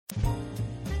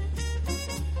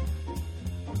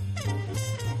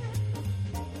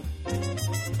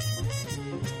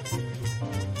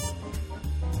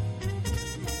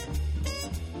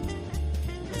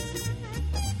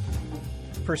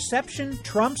perception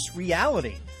trumps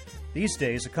reality. These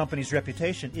days, a company's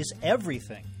reputation is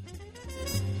everything.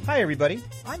 Hi, everybody.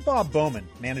 I'm Bob Bowman,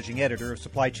 managing editor of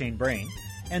Supply Chain Brain,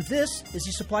 and this is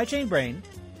the Supply Chain Brain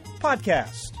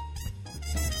podcast.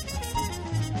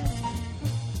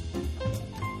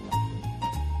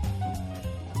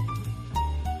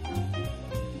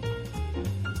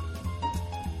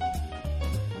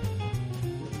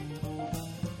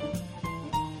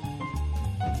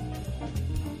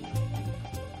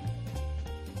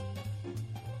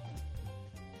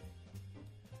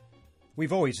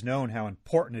 We've always known how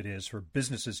important it is for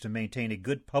businesses to maintain a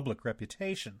good public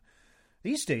reputation.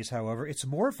 These days, however, it's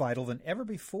more vital than ever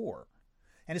before.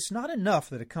 And it's not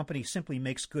enough that a company simply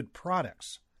makes good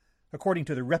products. According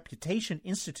to the Reputation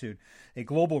Institute, a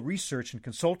global research and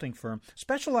consulting firm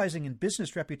specializing in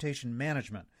business reputation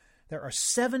management, there are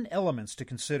 7 elements to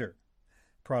consider: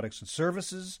 products and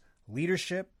services,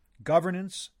 leadership,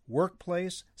 governance,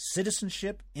 workplace,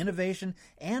 citizenship, innovation,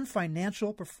 and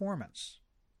financial performance.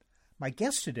 My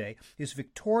guest today is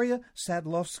Victoria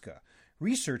Sadlowska,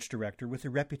 Research Director with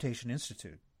the Reputation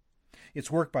Institute.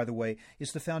 Its work, by the way,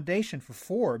 is the foundation for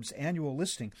Forbes' annual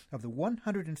listing of the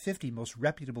 150 most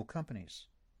reputable companies.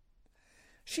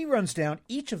 She runs down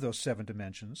each of those 7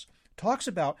 dimensions, talks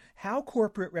about how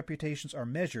corporate reputations are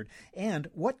measured, and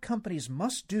what companies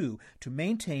must do to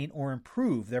maintain or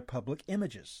improve their public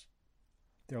images.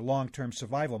 Their long-term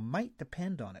survival might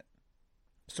depend on it.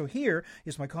 So here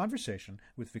is my conversation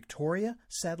with Victoria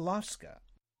Sadlowska.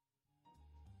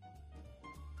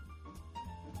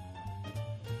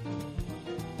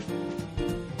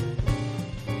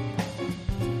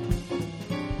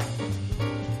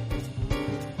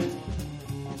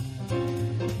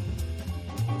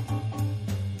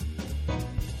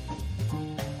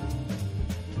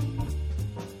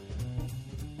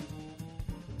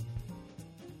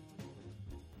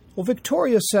 Well,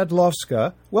 Victoria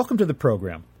Sadlowska, welcome to the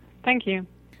program. Thank you.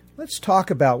 Let's talk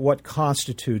about what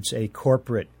constitutes a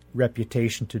corporate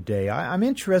reputation today. I'm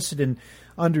interested in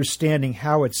understanding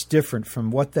how it's different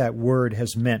from what that word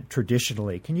has meant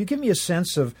traditionally. Can you give me a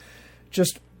sense of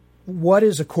just what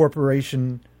is a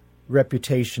corporation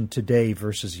reputation today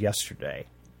versus yesterday?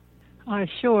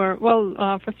 Sure.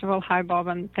 Well, first of all, hi, Bob,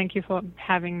 and thank you for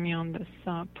having me on this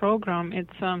program.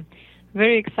 It's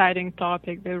very exciting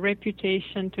topic. The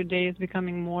reputation today is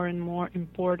becoming more and more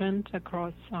important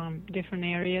across different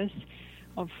areas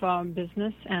of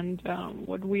business. And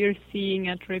what we are seeing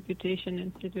at Reputation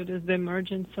Institute is the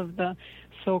emergence of the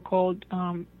so-called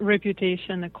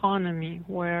reputation economy,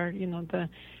 where, the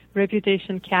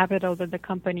reputation capital that the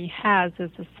company has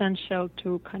is essential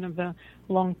to kind of the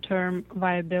long-term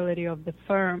viability of the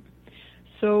firm.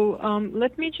 So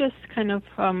let me just kind of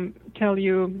tell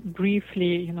you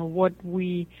briefly, what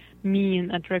we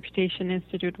mean at Reputation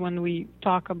Institute when we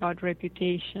talk about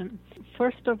reputation.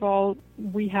 First of all,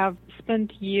 we have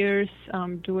spent years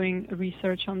doing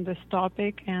research on this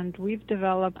topic, and we've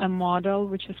developed a model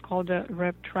which is called a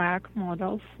RepTrack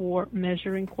model for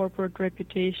measuring corporate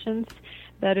reputations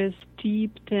that is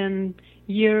steeped in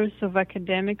years of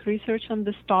academic research on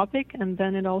this topic, and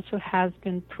then it also has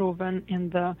been proven in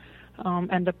the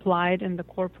and applied in the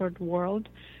corporate world.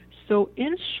 So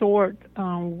in short,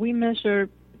 we measure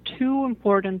 2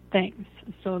 important things.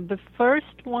 So the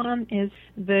first one is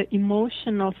the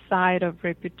emotional side of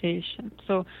reputation.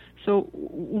 So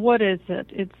what is it?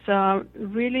 It's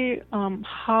really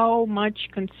how much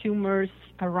consumers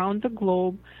around the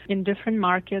globe in different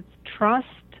markets trust,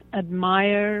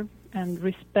 admire, and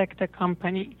respect a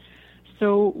company.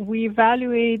 So we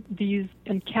evaluate these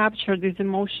and capture these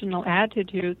emotional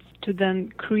attitudes to then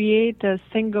create a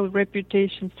single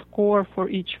reputation score for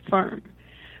each firm.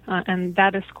 And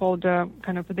that is called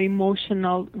kind of the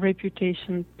emotional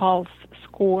reputation pulse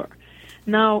score.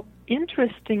 Now,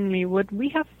 interestingly, what we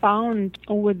have found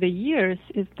over the years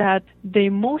is that the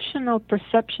emotional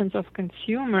perceptions of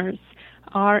consumers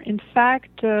are in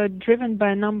fact driven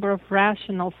by a number of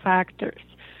rational factors.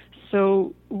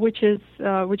 So, which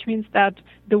means that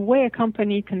the way a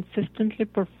company consistently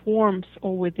performs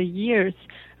over the years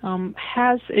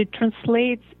it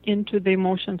translates into the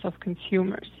emotions of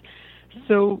consumers.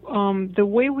 So, the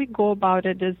way we go about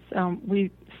it is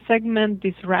we segment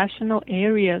these rational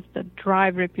areas that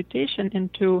drive reputation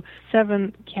into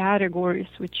 7 categories,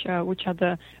 which are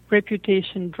the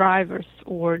reputation drivers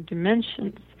or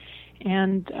dimensions.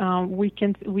 And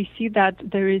we see that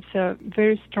there is a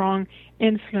very strong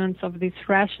influence of these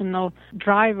rational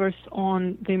drivers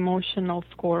on the emotional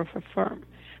score of a firm.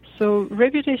 So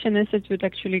Reputation Institute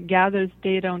actually gathers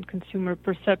data on consumer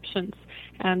perceptions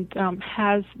and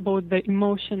has both the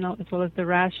emotional as well as the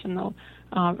rational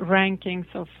rankings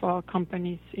of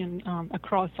companies in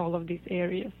across all of these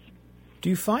areas. Do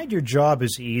you find your job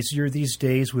is easier these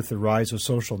days with the rise of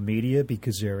social media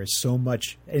because there is so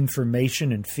much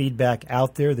information and feedback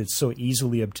out there that's so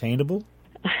easily obtainable?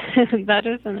 That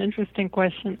is an interesting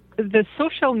question. The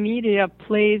social media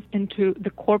plays into the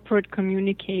corporate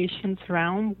communications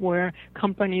realm where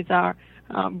companies are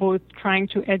both trying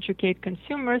to educate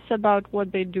consumers about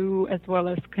what they do as well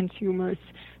as consumers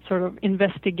sort of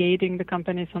investigating the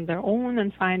companies on their own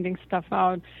and finding stuff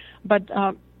out. But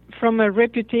from a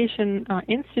Reputation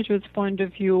Institute's point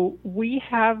of view, we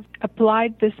have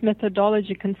applied this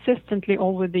methodology consistently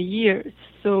over the years.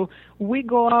 So we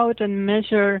go out and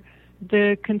measure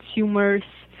the consumers'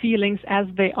 feelings as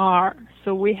they are.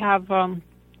 So we have a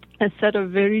set of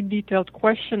very detailed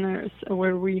questionnaires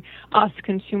where we ask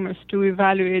consumers to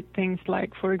evaluate things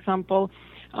like, for example,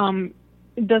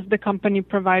 does the company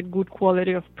provide good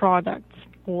quality of products?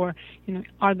 Or,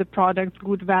 are the products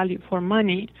good value for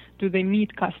money? Do they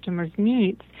meet customers'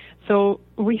 needs? So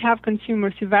we have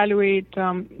consumers evaluate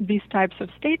these types of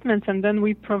statements, and then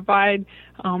we provide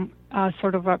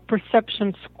sort of a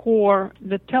perception score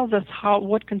that tells us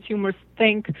what consumers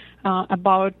think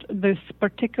about this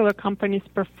particular company's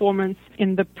performance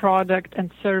in the product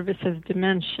and services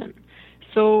dimension.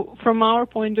 So from our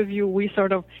point of view, we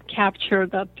sort of capture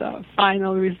that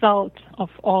final result of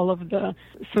all of the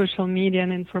social media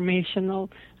and informational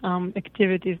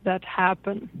activities that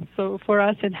happen. So for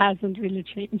us, it hasn't really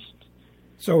changed.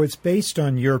 So it's based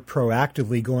on your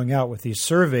proactively going out with these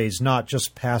surveys, not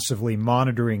just passively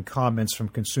monitoring comments from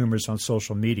consumers on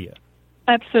social media.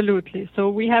 Absolutely. So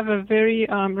we have a very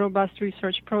robust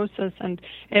research process, and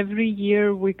every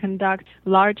year we conduct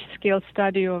large-scale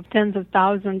study of tens of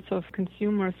thousands of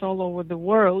consumers all over the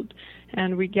world,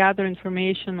 and we gather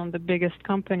information on the biggest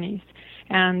companies.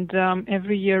 And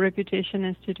every year Reputation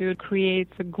Institute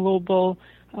creates a global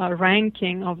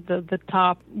ranking of the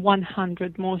top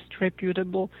 100 most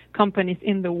reputable companies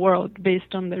in the world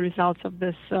based on the results of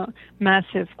this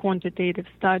massive quantitative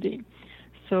study.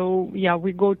 So,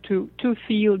 we go to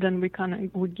field and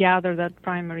we gather that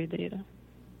primary data.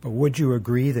 But would you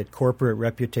agree that corporate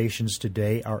reputations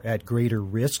today are at greater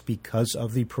risk because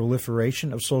of the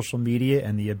proliferation of social media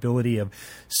and the ability of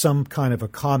some kind of a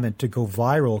comment to go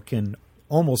viral can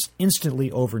almost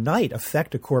instantly overnight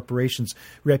affect a corporation's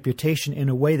reputation in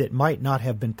a way that might not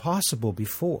have been possible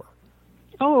before?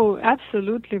 Oh,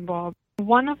 absolutely, Bob.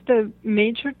 One of the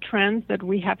major trends that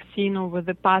we have seen over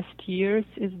the past years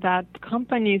is that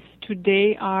companies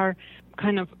today are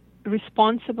kind of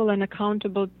responsible and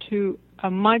accountable to a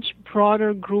much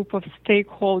broader group of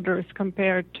stakeholders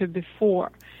compared to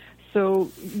before.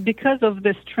 So because of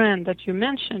this trend that you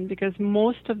mentioned, because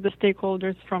most of the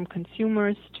stakeholders from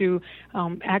consumers to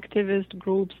activist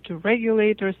groups to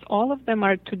regulators, all of them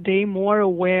are today more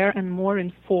aware and more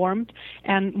informed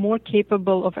and more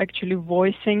capable of actually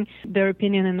voicing their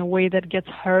opinion in a way that gets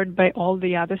heard by all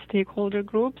the other stakeholder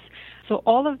groups. So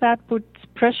all of that puts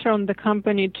pressure on the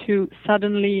company to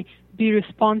suddenly be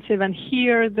responsive and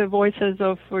hear the voices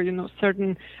of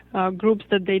certain groups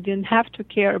that they didn't have to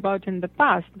care about in the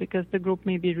past because the group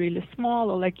may be really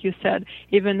small, or like you said,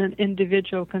 even an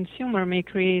individual consumer may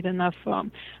create enough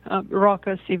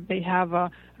ruckus if they have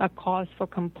a cause for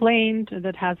complaint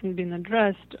that hasn't been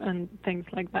addressed and things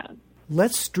like that.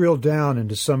 Let's drill down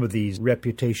into some of these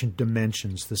reputation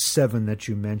dimensions, the 7 that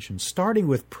you mentioned, starting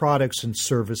with products and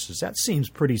services. That seems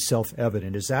pretty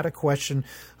self-evident. Is that a question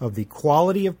of the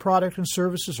quality of product and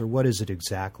services, or what is it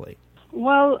exactly?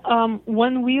 Well,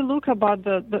 when we look about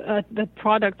the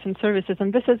products and services,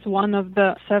 and this is one of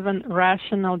the 7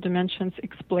 rational dimensions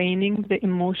explaining the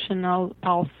emotional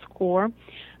pulse score,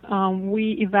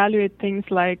 we evaluate things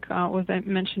like, as I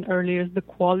mentioned earlier, the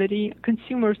quality,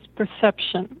 consumers'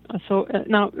 perception. So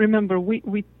now, remember,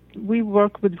 we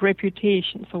work with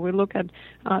reputation, so we look at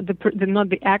not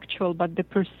the actual, but the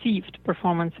perceived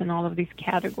performance in all of these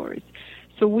categories.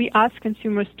 So we ask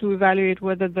consumers to evaluate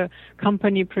whether the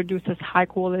company produces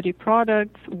high-quality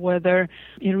products, whether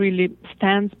it really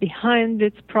stands behind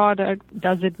its product,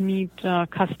 does it meet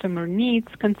customer needs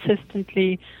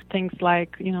consistently, things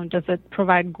like, does it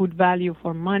provide good value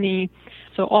for money.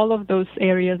 So all of those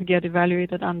areas get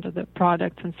evaluated under the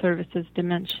products and services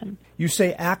dimension. You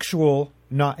say actual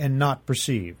not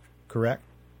perceived, correct?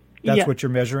 That's Yeah. what you're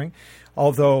measuring?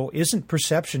 Although, isn't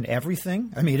perception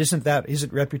everything? I mean, isn't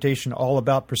reputation all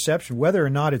about perception? Whether or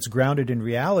not it's grounded in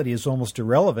reality is almost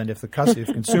irrelevant. If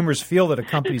consumers feel that a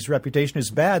company's reputation is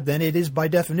bad, then it is by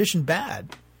definition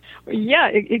bad. Yeah,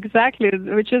 exactly,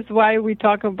 which is why we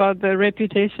talk about the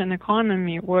reputation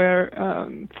economy, where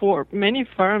for many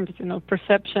firms,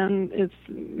 perception is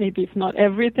maybe if not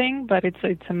everything, but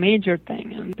it's a major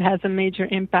thing and it has a major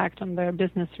impact on their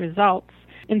business results.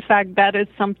 In fact, that is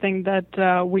something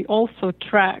that we also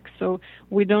track. So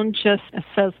we don't just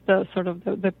assess the sort of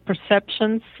the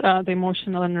perceptions, the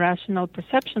emotional and rational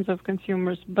perceptions of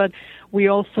consumers, but we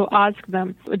also ask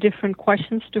them different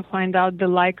questions to find out the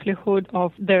likelihood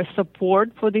of their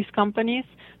support for these companies.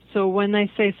 So when I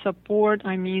say support,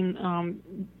 I mean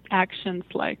actions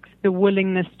like the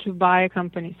willingness to buy a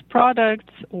company's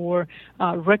products or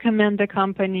recommend a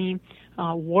company,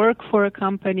 work for a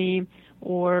company,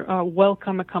 or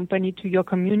welcome a company to your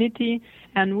community.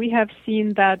 And we have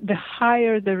seen that the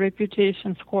higher the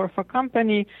reputation score of a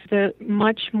company, the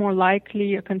much more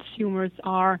likely consumers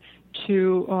are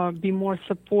to be more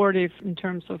supportive in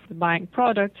terms of buying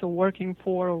products or working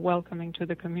for or welcoming to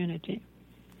the community.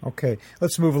 Okay,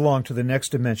 let's move along to the next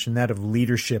dimension, that of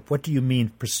leadership. What do you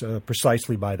mean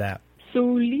precisely by that? So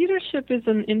leadership is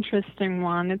an interesting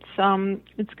one.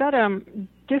 It's got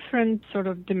different sort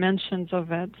of dimensions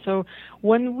of it. So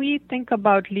when we think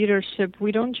about leadership,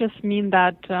 we don't just mean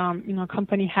that a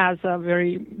company has a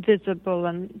very visible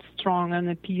and strong and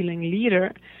appealing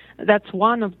leader. That's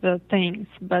one of the things.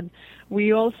 But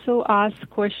we also ask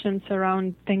questions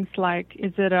around things like,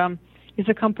 is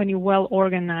a company well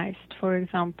organized? For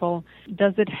example,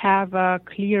 does it have a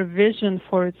clear vision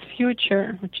for its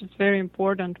future, which is a very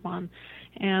important one?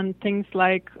 And things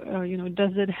like,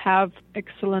 does it have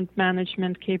excellent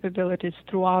management capabilities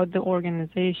throughout the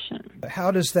organization?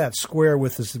 How does that square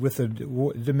with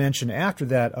the dimension after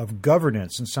that of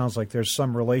governance? And it sounds like there's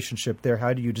some relationship there.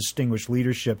 How do you distinguish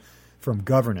leadership from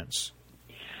governance?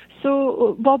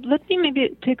 So, Bob, let me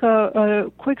maybe take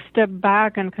a quick step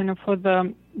back and kind of, for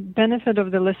the benefit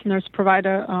of the listeners, provide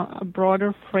a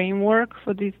broader framework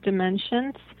for these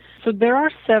dimensions. So there are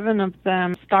 7 of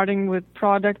them, starting with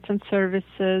products and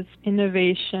services,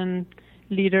 innovation,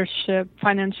 leadership,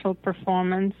 financial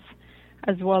performance,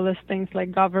 as well as things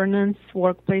like governance,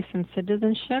 workplace, and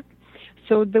citizenship.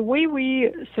 So the way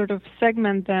we sort of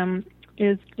segment them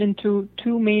is into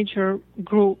 2 major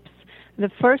groups. The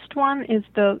first one is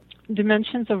the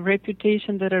dimensions of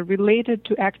reputation that are related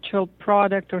to actual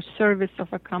product or service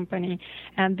of a company,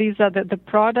 and these are the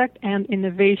product and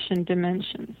innovation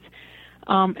dimensions.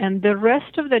 And the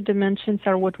rest of the dimensions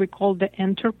are what we call the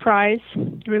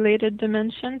enterprise-related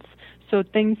dimensions, so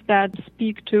things that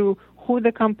speak to who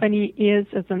the company is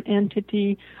as an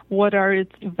entity, what are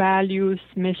its values,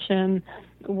 mission,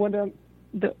 what are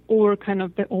the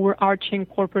overarching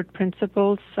corporate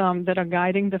principles that are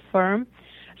guiding the firm.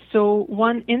 So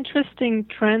one interesting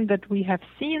trend that we have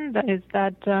seen is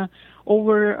that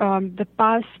over the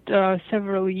past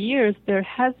several years, there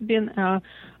has been a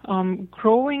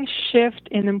growing shift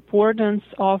in importance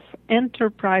of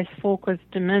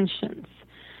enterprise-focused dimensions.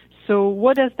 So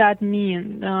what does that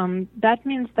mean? That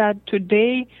means that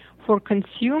today, for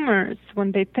consumers,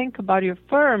 when they think about your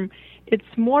firm, it's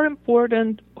more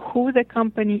important who the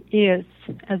company is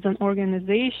as an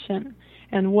organization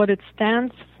and what it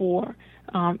stands for,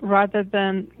 rather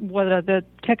than what are the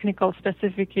technical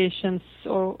specifications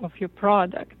of your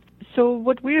product. So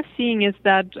what we're seeing is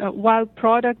that while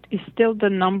product is still the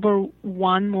number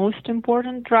one most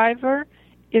important driver,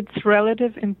 its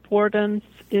relative importance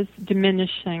is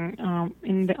diminishing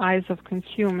in the eyes of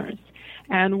consumers.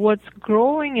 And what's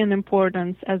growing in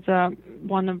importance as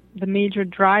one of the major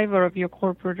driver of your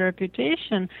corporate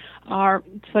reputation are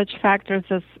such factors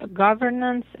as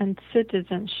governance and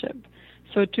citizenship.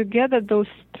 So together, those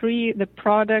 3, the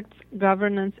products,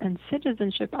 governance, and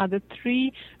citizenship, are the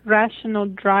 3 rational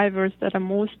drivers that are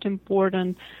most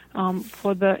important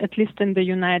at least in the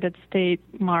United States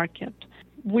market.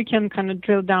 We can kind of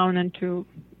drill down into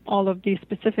all of these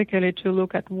specifically to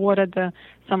look at what are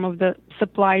some of the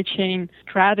supply chain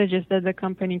strategies that the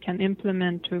company can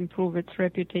implement to improve its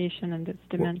reputation and its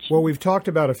dimension. Well, we've talked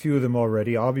about a few of them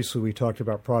already. Obviously, we talked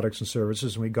about products and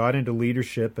services, and we got into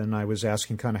leadership, and I was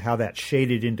asking kind of how that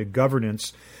shaded into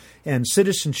governance and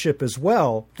citizenship as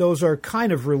well. Those are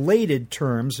kind of related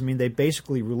terms. I mean, they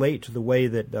basically relate to the way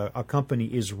that a company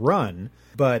is run,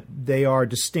 but they are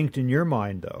distinct in your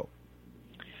mind, though.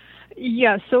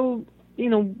 Yeah, so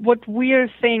what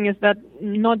we're saying is that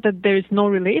not that there is no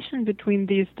relation between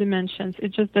these dimensions,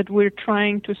 it's just that we're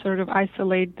trying to sort of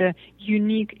isolate the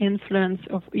unique influence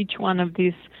of each one of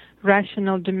these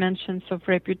rational dimensions of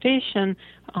reputation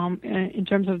in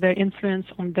terms of their influence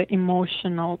on the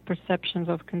emotional perceptions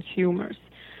of consumers.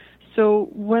 So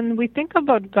when we think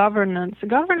about governance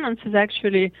is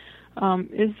actually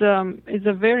is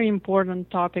a very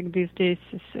important topic these days,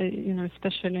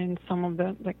 especially in some of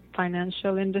the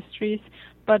financial industries.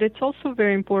 But it's also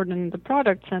very important in the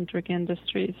product-centric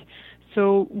industries.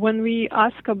 So when we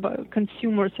ask about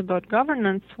consumers about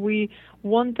governance, we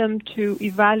want them to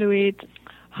evaluate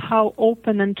how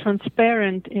open and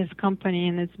transparent is company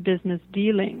in its business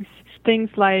dealings. Things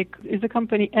like, is a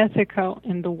company ethical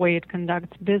in the way it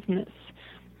conducts business?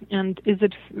 And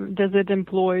does it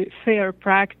employ fair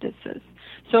practices?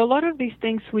 So a lot of these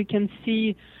things we can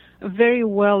see very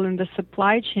well in the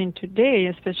supply chain today,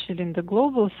 especially in the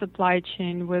global supply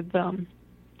chain with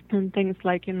and things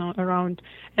like, around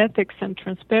ethics and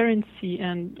transparency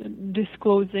and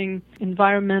disclosing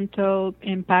environmental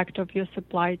impact of your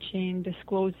supply chain,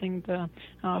 disclosing the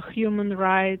human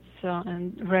rights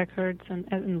and records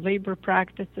and labor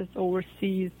practices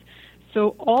overseas.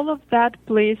 So all of that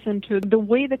plays into the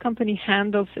way the company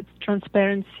handles its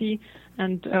transparency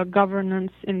and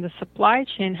governance in the supply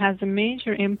chain has a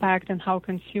major impact on how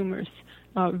consumers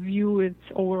view its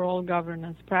overall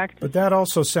governance practice. But that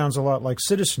also sounds a lot like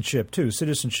citizenship, too.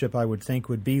 Citizenship, I would think,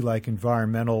 would be like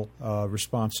environmental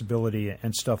responsibility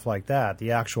and stuff like that,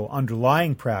 the actual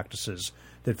underlying practices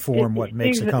that form what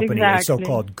makes a company a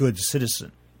so-called good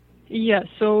citizen. Yeah,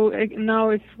 so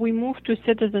now if we move to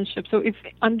citizenship, so if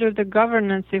under the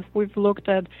governance, if we've looked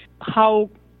at how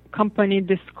company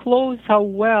disclose, how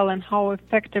well and how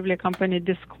effectively a company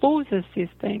discloses these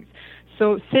things.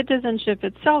 So citizenship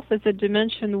itself is a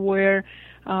dimension where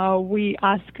we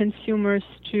ask consumers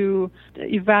to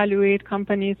evaluate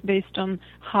companies based on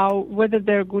whether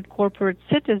they're a good corporate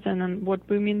citizen, and what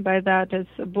we mean by that is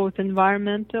both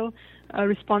environmental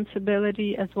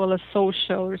responsibility as well as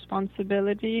social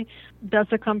responsibility. Does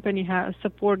a company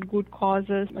support good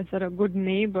causes? Is it a good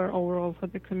neighbor overall for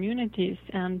the communities?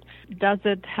 And does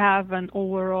it have an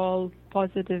overall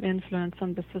positive influence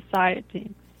on the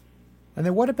society? And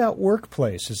then what about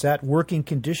workplace? Is that working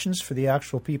conditions for the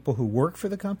actual people who work for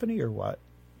the company, or what?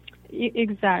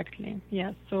 Exactly,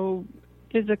 yes. So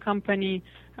is a company,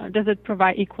 does it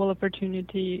provide equal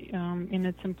opportunity in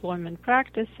its employment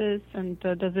practices, and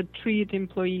does it treat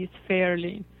employees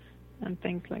fairly, and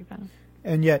things like that?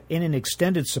 And yet, in an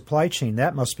extended supply chain,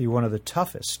 that must be one of the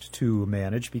toughest to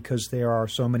manage because there are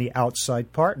so many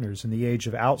outside partners in the age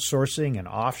of outsourcing and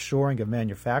offshoring of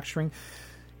manufacturing.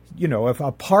 If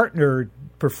a partner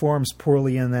performs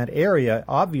poorly in that area,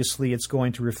 obviously it's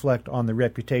going to reflect on the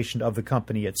reputation of the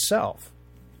company itself.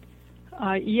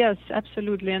 Yes,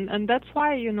 absolutely. And that's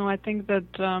why, I think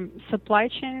that supply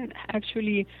chain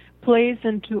actually plays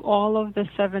into all of the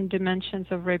 7 dimensions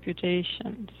of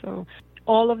reputation. So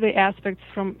all of the aspects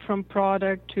from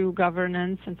product to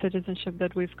governance and citizenship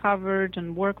that we've covered,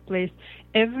 and workplace,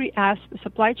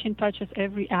 supply chain touches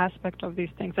every aspect of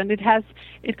these things. And it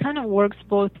kind of works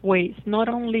both ways. Not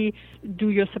only do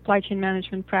your supply chain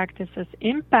management practices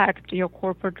impact your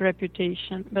corporate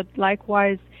reputation, but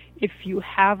likewise, if you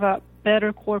have a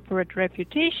better corporate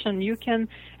reputation, you can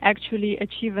actually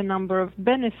achieve a number of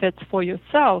benefits for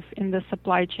yourself in the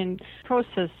supply chain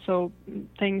process. So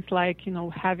things like,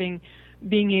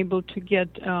 being able to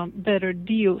get better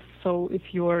deals. So if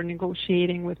you're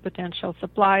negotiating with potential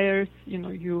suppliers,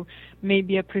 you may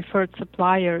be a preferred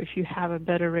supplier if you have a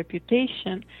better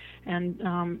reputation,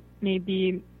 and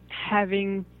maybe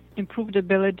having improved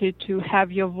ability to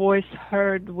have your voice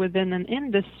heard within an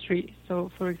industry. So,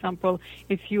 for example,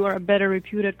 if you are a better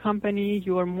reputed company,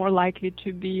 you are more likely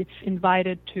to be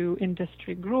invited to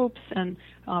industry groups and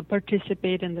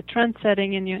participate in the trend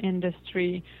setting in your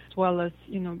industry, as well as,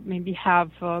 maybe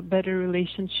have a better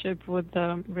relationship with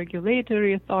the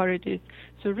regulatory authorities.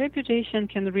 So reputation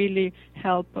can really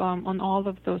help on all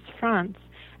of those fronts.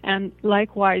 And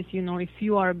likewise, if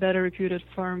you are a better reputed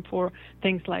firm for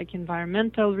things like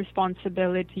environmental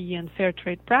responsibility and fair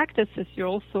trade practices, you're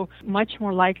also much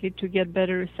more likely to get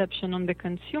better reception on the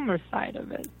consumer side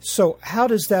of it. So how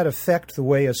does that affect the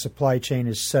way a supply chain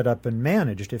is set up and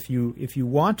managed? If you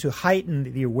want to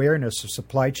heighten the awareness of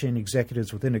supply chain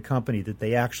executives within a company that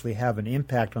they actually have an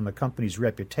impact on the company's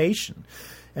reputation,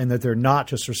 and that they're not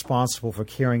just responsible for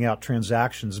carrying out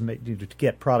transactions to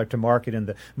get product to market in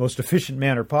the most efficient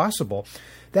manner possible.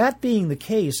 That being the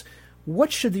case,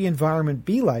 what should the environment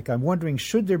be like? I'm wondering,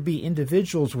 should there be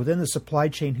individuals within the supply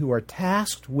chain who are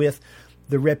tasked with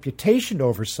the reputation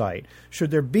oversight?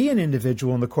 Should there be an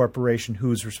individual in the corporation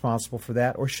who is responsible for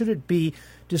that, or should it be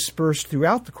dispersed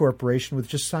throughout the corporation with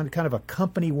just kind of a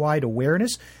company-wide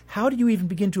awareness? How do you even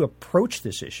begin to approach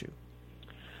this issue?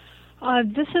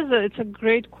 It's a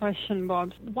great question,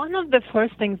 Bob. One of the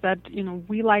first things that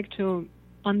we like to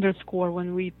underscore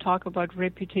when we talk about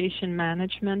reputation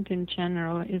management in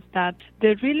general is that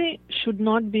there really should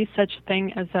not be such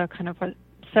thing as a kind of a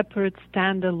separate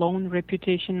standalone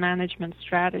reputation management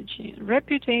strategy.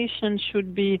 Reputation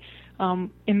should be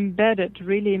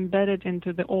really embedded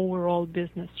into the overall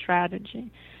business strategy.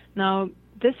 Now,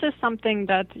 this is something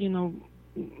that,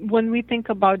 when we think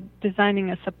about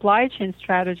designing a supply chain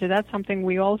strategy, that's something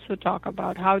we also talk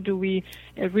about. How do we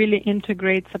really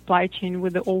integrate supply chain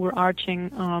with the overarching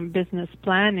business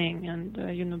planning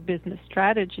and, business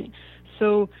strategy?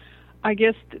 So I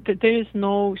guess there is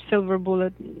no silver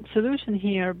bullet solution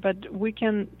here, but we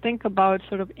can think about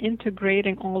sort of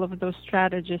integrating all of those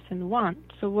strategies in one.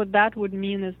 So what that would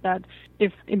mean is that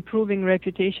if improving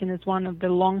reputation is one of the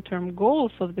long-term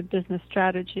goals of the business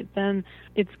strategy, then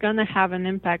it's going to have an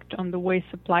impact on the way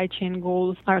supply chain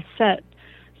goals are set.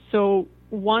 So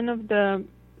one of the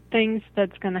things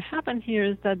that's going to happen here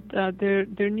is that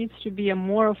there needs to be a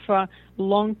more of a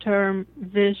long-term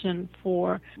vision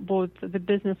for both the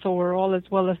business overall as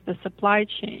well as the supply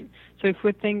chain. So if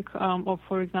we think of,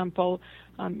 for example,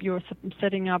 you're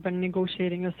setting up and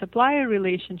negotiating a supplier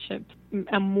relationship,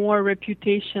 a more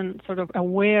reputation sort of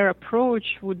aware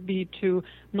approach would be to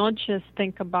not just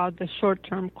think about the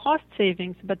short-term cost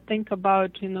savings, but think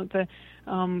about,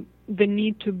 the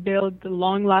need to build the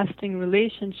long-lasting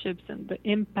relationships and the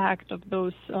impact of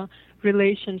those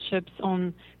relationships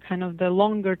on kind of the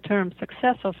longer-term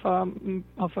success of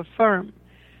a firm.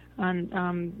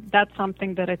 And that's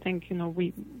something that I think,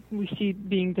 we see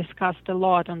being discussed a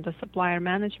lot on the supplier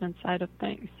management side of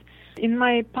things. In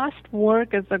my past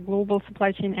work as a global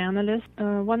supply chain analyst,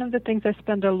 one of the things I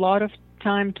spend a lot of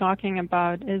time talking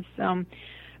about is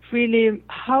really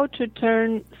how to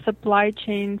turn supply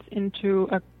chains into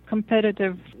a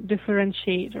competitive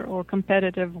differentiator or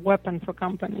competitive weapon for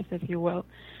companies, if you will.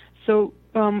 So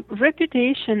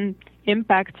reputation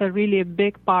impacts are really a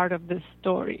big part of this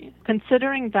story.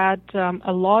 Considering that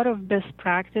a lot of best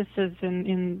practices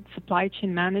in supply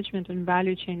chain management and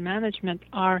value chain management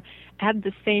are at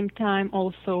the same time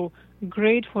also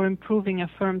great for improving a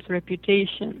firm's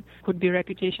reputation. Could be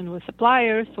reputation with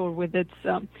suppliers or with its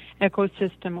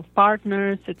ecosystem of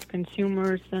partners, its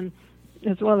consumers, and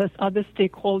as well as other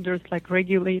stakeholders like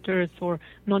regulators or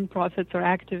nonprofits or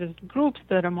activist groups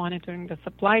that are monitoring the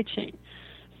supply chain.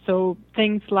 So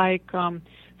things like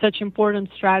such important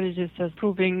strategies as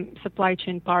improving supply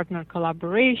chain partner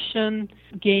collaboration,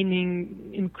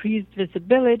 gaining increased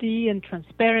visibility and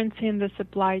transparency in the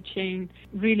supply chain,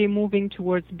 really moving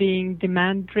towards being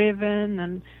demand-driven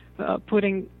and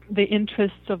putting the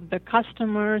interests of the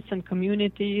customers and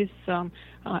communities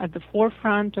at the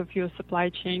forefront of your supply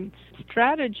chain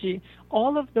strategy.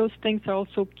 All of those things are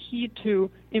also key to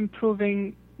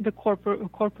improving the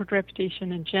corporate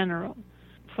reputation in general.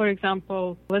 For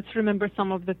example, let's remember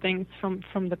some of the things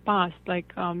from the past,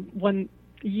 like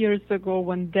years ago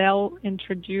when Dell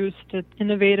introduced an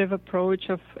innovative approach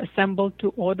of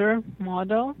assemble-to-order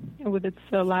model with its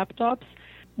laptops.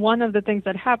 One of the things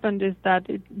that happened is that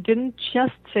it didn't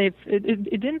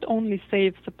only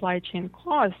save supply chain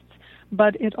costs,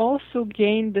 but it also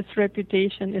gained this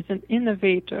reputation as an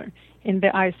innovator in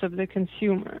the eyes of the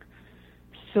consumer.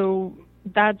 So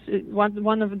that's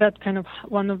one of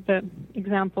the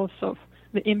examples of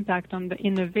the impact on the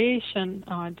innovation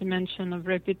dimension of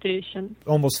reputation.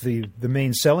 Almost the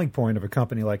main selling point of a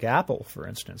company like Apple, for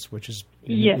instance, which is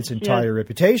its entire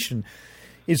reputation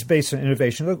is based on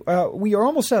innovation. Look, we are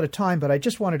almost out of time, but I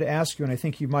just wanted to ask you, and I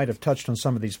think you might have touched on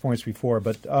some of these points before,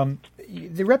 but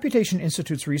the Reputation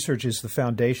Institute's research is the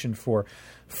foundation for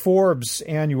Forbes'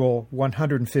 annual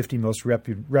 150 most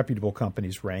reputable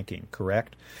companies ranking,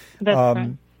 correct? That's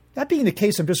right. That being the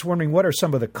case, I'm just wondering what are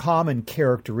some of the common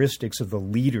characteristics of the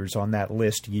leaders on that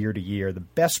list year to year, the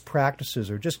best practices,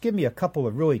 or just give me a couple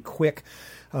of really quick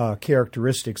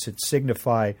characteristics that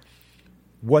signify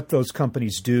what those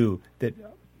companies do that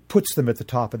puts them at the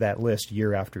top of that list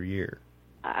year after year.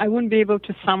 I wouldn't be able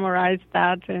to summarize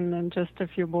that in just a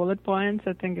few bullet points.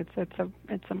 I think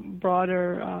it's a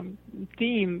broader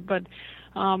theme, but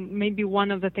maybe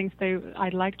one of the things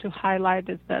I'd like to highlight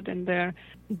is that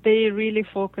they really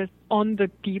focus on the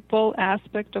people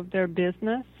aspect of their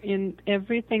business in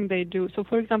everything they do. So,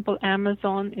 for example,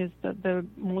 Amazon is the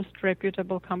most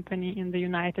reputable company in the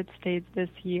United States this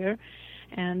year.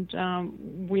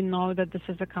 And we know that this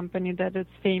is a company that is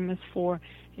famous for,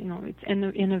 its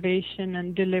innovation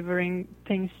and delivering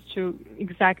things to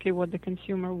exactly what the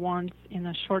consumer wants in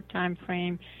a short time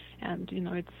frame. And,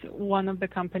 it's one of the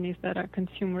companies that our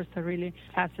consumers are really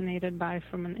fascinated by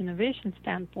from an innovation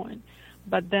standpoint.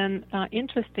 But then,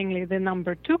 interestingly, the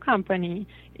number 2 company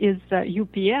is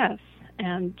UPS.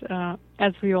 And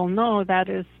as we all know, that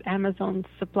is Amazon's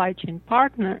supply chain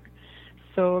partner.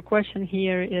 So a question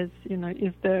here is,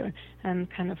 is there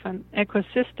kind of an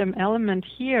ecosystem element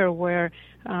here where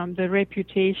the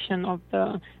reputation of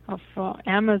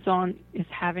Amazon is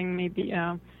having maybe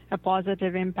a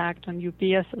positive impact on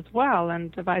UPS as well,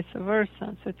 and vice versa.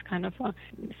 So it's kind of a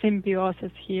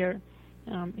symbiosis here,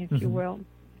 if you will.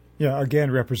 Yeah,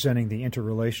 again, representing the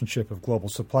interrelationship of global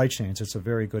supply chains. It's a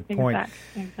very good point.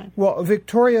 Exactly. Well,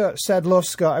 Victoria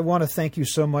Sadlowska, I want to thank you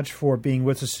so much for being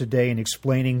with us today and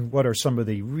explaining what are some of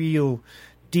the real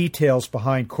details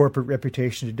behind corporate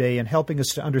reputation today and helping us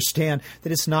to understand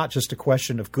that it's not just a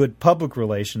question of good public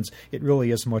relations. It really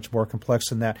is much more complex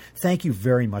than that. Thank you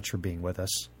very much for being with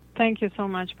us. Thank you so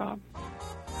much, Bob.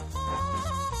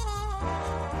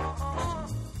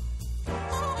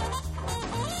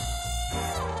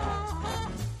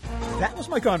 That was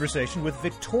my conversation with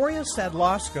Victoria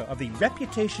Sadlowska of the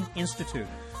Reputation Institute,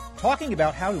 talking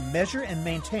about how to measure and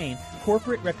maintain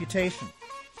corporate reputation.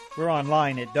 We're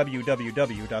online at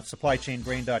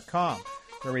www.supplychainbrain.com,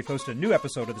 where we post a new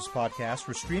episode of this podcast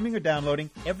for streaming or downloading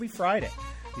every Friday.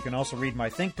 You can also read my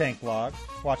think tank blog,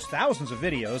 watch thousands of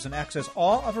videos, and access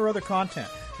all of our other content,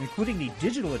 including the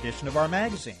digital edition of our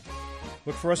magazine.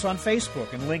 Look for us on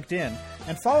Facebook and LinkedIn,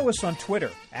 and follow us on Twitter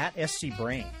at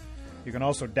SCBrain. You can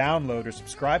also download or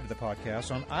subscribe to the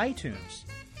podcast on iTunes.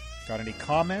 Got any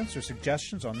comments or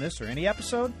suggestions on this or any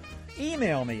episode?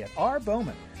 Email me at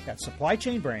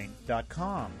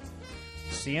rbowman@supplychainbrain.com.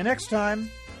 See you next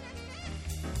time.